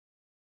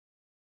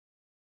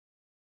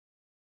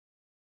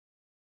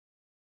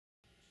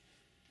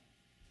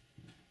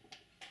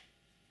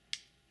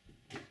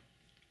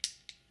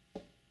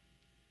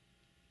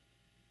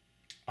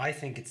I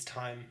think it's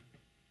time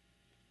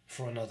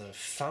for another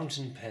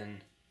fountain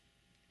pen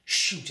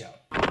shootout.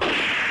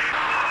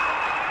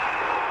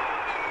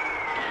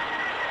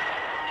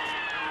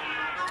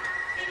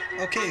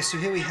 Okay, so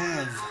here we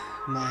have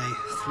my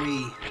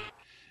 3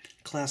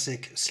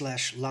 classic /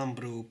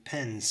 Lambro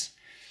pens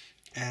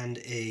and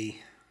a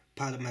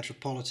Pilot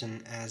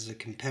Metropolitan as a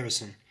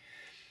comparison.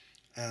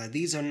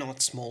 These are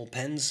not small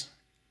pens.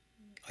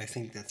 I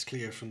think that's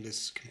clear from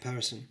this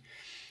comparison.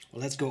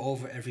 Well, let's go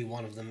over every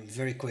one of them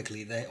very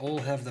quickly. They all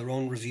have their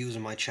own reviews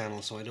on my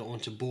channel, so I don't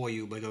want to bore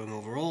you by going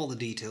over all the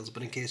details,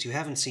 but in case you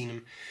haven't seen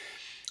them,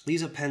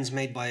 these are pens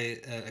made by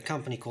a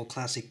company called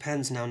Classic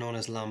Pens, now known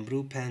as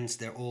Lambro pens.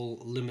 They're all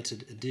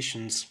limited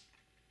editions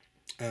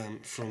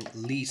from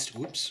least.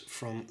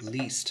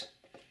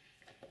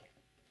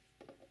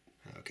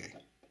 Okay,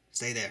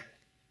 stay there.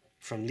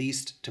 From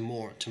least to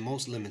more to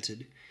most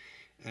limited.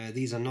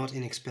 These are not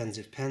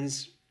inexpensive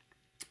pens.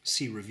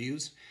 See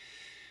reviews.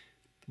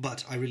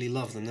 But I really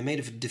love them. They're made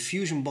of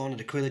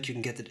diffusion-bonded acrylic. You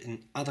can get it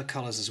in other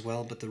colors as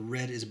well, but the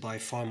red is by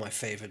far my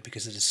favorite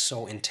because it is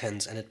so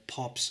intense and it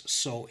pops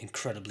so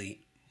incredibly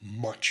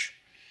much.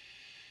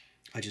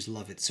 I just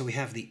love it. So we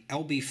have the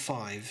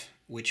LB5,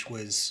 which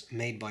was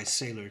made by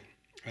Sailor.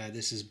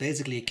 This is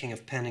basically a king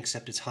of pen,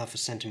 except it's half a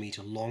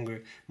centimeter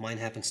longer. Mine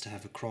happens to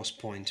have a cross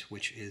point,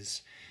 which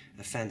is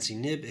a fancy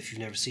nib. If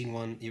you've never seen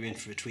one, you're in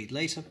for a treat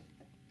later.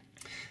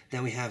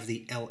 Then we have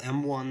the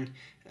LM1.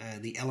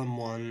 The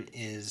LM1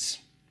 is...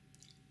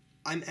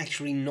 I'm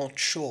actually not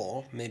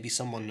sure, maybe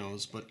someone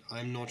knows, but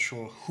I'm not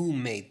sure who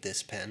made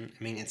this pen.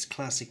 I mean, it's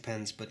Classic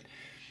Pens, but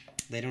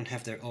they don't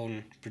have their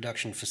own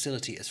production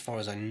facility as far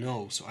as I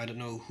know, so I don't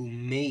know who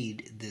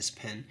made this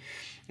pen.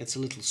 It's a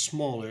little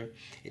smaller.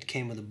 It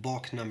came with a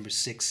B.R.E number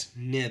 6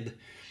 nib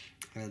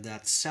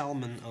that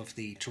Salmon of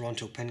the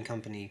Toronto Pen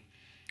Company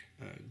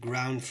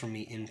ground for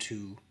me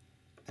into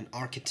an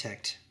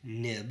Architect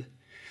nib.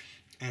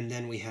 And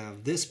then we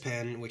have this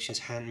pen, which is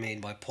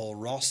handmade by Paul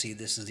Rossi.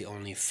 This is the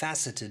only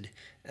faceted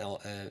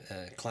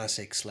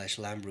Classic /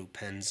 Lambro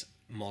pens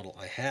model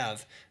I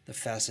have. The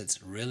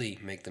facets really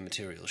make the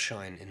material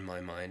shine, in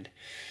my mind.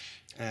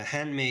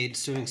 Handmade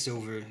sterling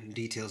silver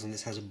details, and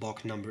this has a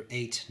B.R.E number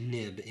 8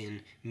 nib in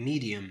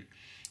medium,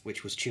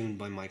 which was tuned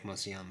by Mike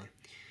Masayama.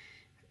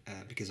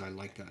 Because I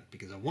like that,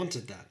 because I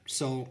wanted that.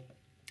 So,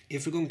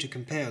 if we're going to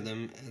compare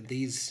them,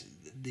 these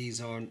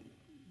are...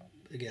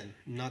 Again,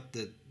 not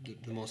the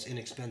most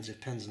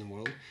inexpensive pens in the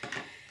world,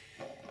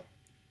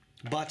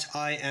 but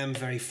I am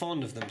very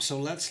fond of them. So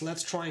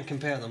let's try and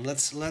compare them.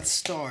 Let's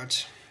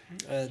start.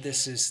 There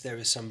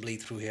is some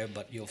bleed through here,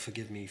 but you'll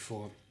forgive me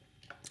for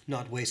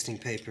not wasting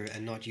paper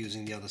and not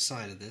using the other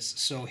side of this.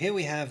 So here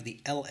we have the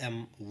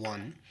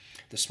LM1,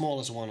 the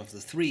smallest one of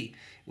the 3,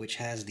 which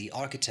has the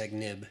Architect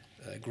nib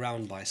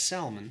ground by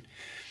Salmon.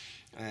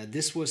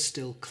 This was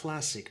still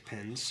Classic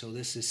pens, so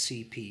this is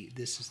CP.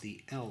 This is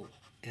the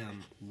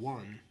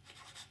LM1.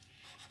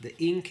 The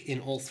ink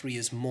in all 3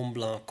 is Mont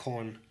Blanc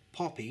Corn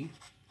Poppy,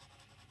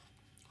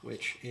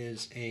 which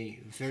is a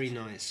very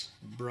nice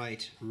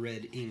bright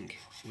red ink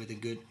with a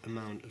good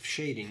amount of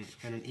shading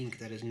and an ink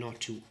that is not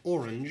too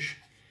orange.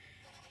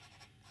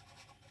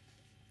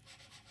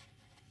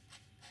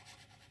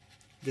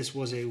 This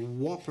was a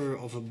whopper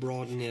of a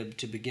broad nib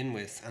to begin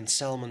with, and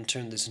Salmon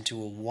turned this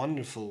into a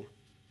wonderful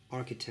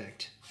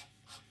Architect.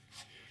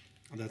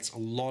 That's a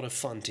lot of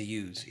fun to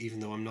use,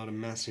 even though I'm not a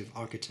massive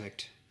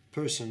Architect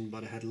person,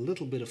 but I had a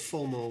little bit of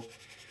FOMO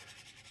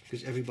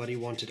because everybody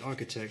wanted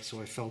Architect,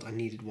 so I felt I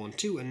needed one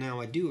too, and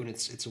now I do, and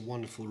it's a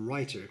wonderful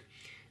writer.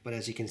 But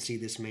as you can see,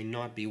 this may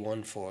not be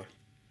one for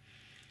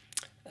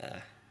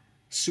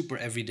super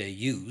everyday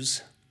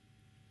use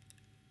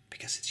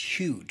because it's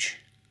huge,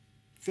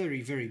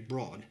 very, very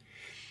broad.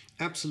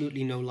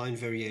 Absolutely no line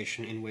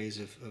variation in ways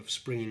of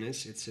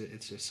springiness. It's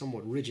a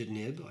somewhat rigid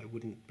nib. I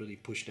wouldn't really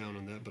push down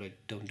on that, but I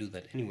don't do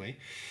that anyway.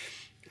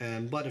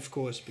 But of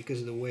course,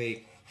 because of the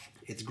way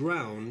it's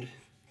ground,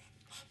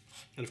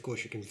 and of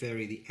course you can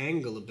vary the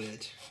angle a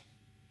bit,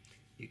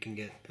 you can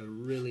get a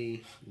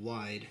really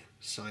wide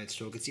side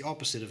stroke. It's the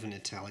opposite of an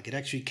italic. It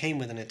actually came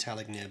with an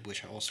italic nib,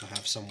 which I also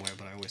have somewhere,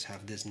 but I always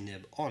have this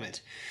nib on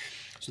it.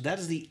 So that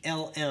is the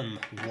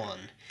LM1.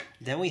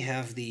 Then we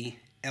have the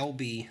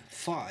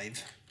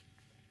LB5.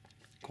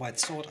 Quite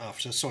sought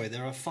after. Sorry,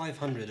 there are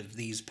 500 of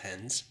these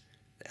pens,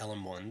 the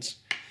LM1s.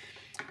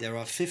 There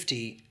are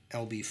 50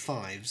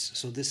 LB5s,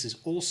 so this is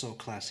also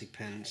Classic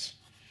Pens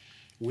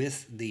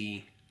with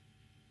the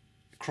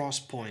cross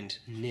point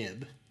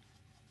nib.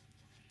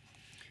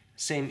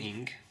 Same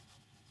ink.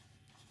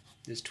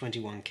 This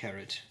 21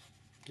 karat.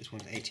 This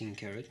one's 18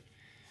 karat.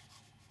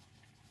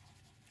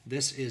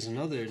 This is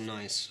another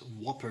nice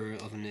whopper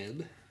of a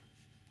nib.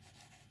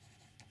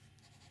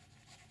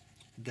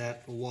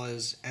 That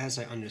was, as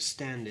I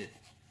understand it,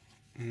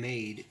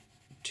 made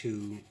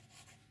to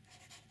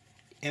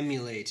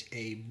emulate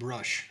a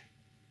brush.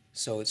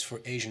 So it's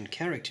for Asian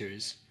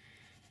characters,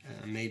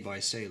 made by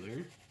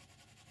Sailor.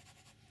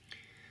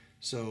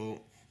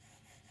 So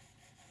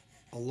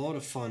a lot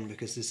of fun,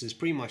 because this is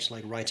pretty much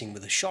like writing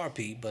with a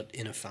Sharpie, but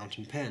in a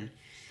fountain pen.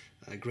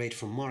 great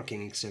for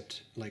marking,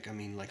 except like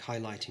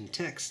highlighting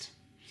text.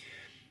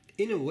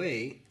 In a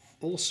way,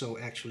 also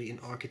actually an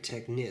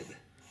architect nib,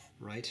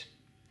 right?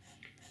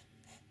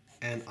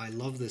 And I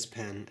love this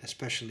pen,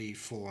 especially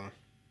for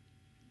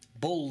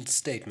bold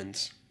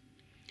statements.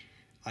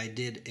 I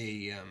did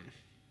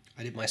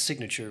my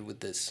signature with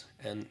this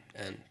and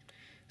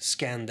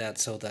scan that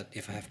so that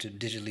if I have to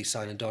digitally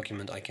sign a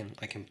document, I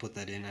can put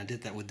that in. I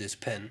did that with this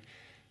pen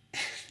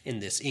in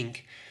this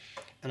ink,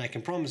 and I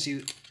can promise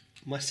you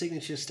my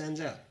signature stands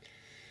out.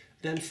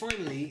 Then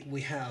finally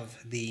we have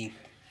the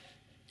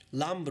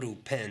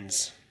Lambru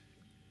pens.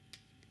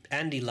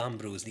 Andy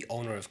Lambru is the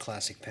owner of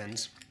Classic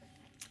Pens.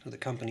 The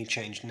company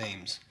changed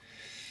names.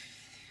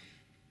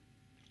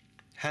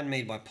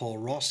 Handmade by Paul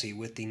Rossi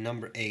with the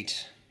number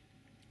 8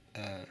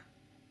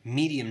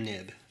 medium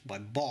nib by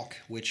Bock,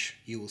 which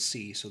you will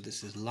see. So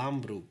this is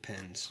Lambru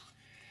pens.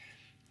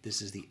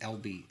 This is the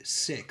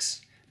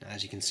LB6. Now,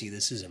 as you can see,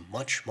 this is a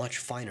much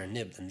finer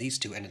nib than these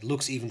two, and it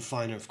looks even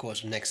finer, of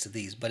course, next to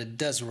these, but it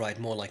does write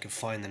more like a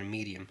fine than a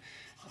medium,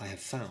 I have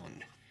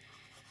found.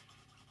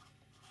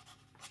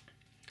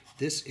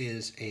 This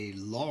is a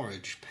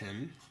large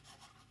pen,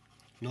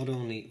 not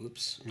only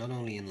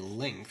in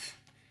length,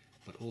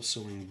 but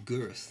also in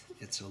girth.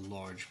 It's a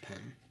large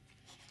pen.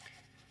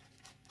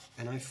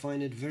 And I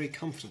find it very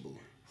comfortable.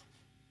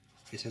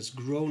 It has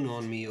grown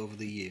on me over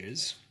the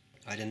years.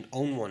 I didn't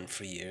own one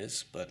for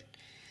years, but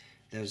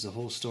there's the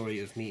whole story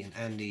of me and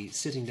Andy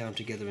sitting down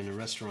together in a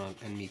restaurant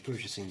and me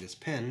purchasing this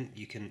pen.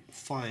 You can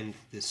find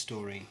this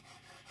story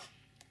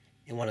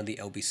in one of the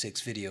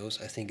LB6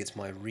 videos. I think it's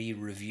my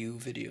re-review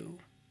video,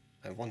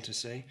 I want to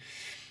say.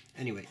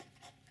 Anyway,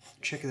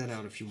 check that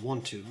out if you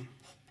want to.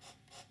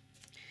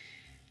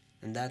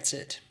 And that's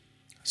it.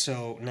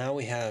 So now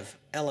we have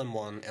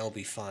LM1,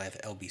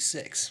 LB5,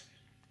 LB6.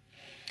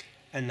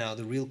 And now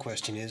the real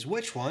question is,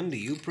 which one do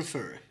you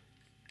prefer?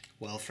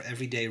 Well, for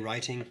everyday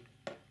writing,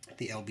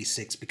 the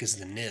LB6 because of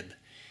the nib.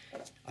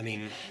 I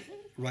mean,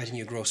 writing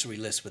your grocery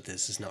list with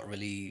this is not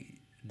really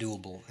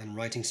doable, and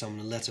writing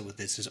someone a letter with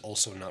this is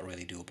also not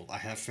really doable. I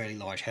have fairly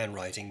large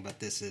handwriting, but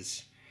this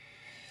is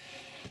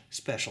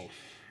special.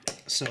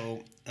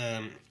 So,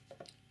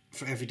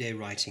 for everyday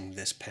writing,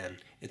 this pen,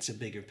 it's a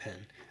bigger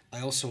pen. I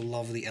also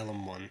love the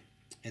LM1.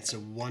 It's a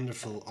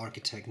wonderful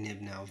architect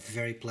nib now,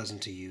 very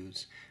pleasant to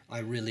use. I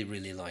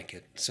really like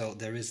it. So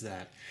there is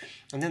that.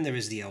 And then there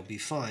is the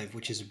LB5,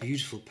 which is a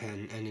beautiful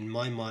pen, and in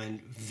my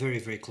mind,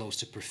 very close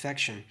to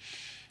perfection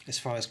as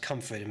far as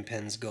comfort in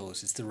pens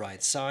goes. It's the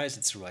right size,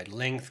 it's the right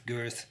length,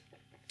 girth,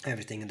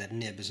 everything in that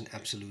nib is an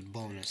absolute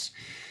bonus.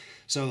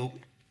 So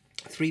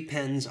 3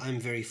 pens I'm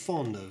very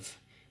fond of.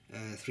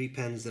 3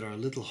 pens that are a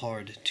little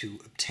hard to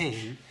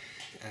obtain.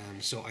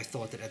 So I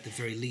thought that at the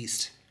very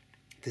least,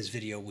 this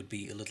video would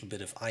be a little bit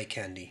of eye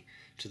candy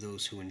to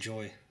those who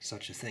enjoy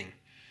such a thing.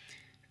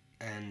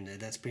 And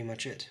that's pretty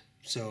much it.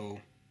 So,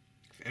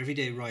 for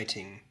everyday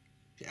writing,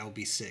 the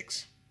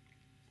LB6.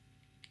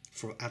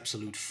 For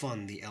absolute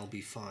fun, the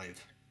LB5.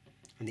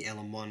 And the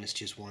LM1 is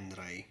just one that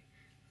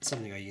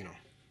something I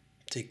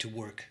take to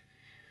work.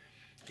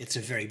 It's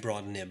a very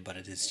broad nib, but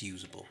it is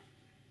usable.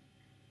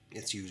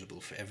 It's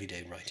usable for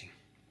everyday writing.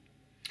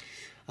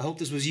 I hope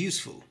this was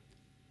useful,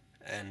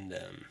 and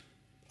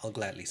I'll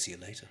gladly see you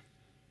later.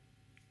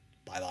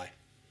 Bye-bye.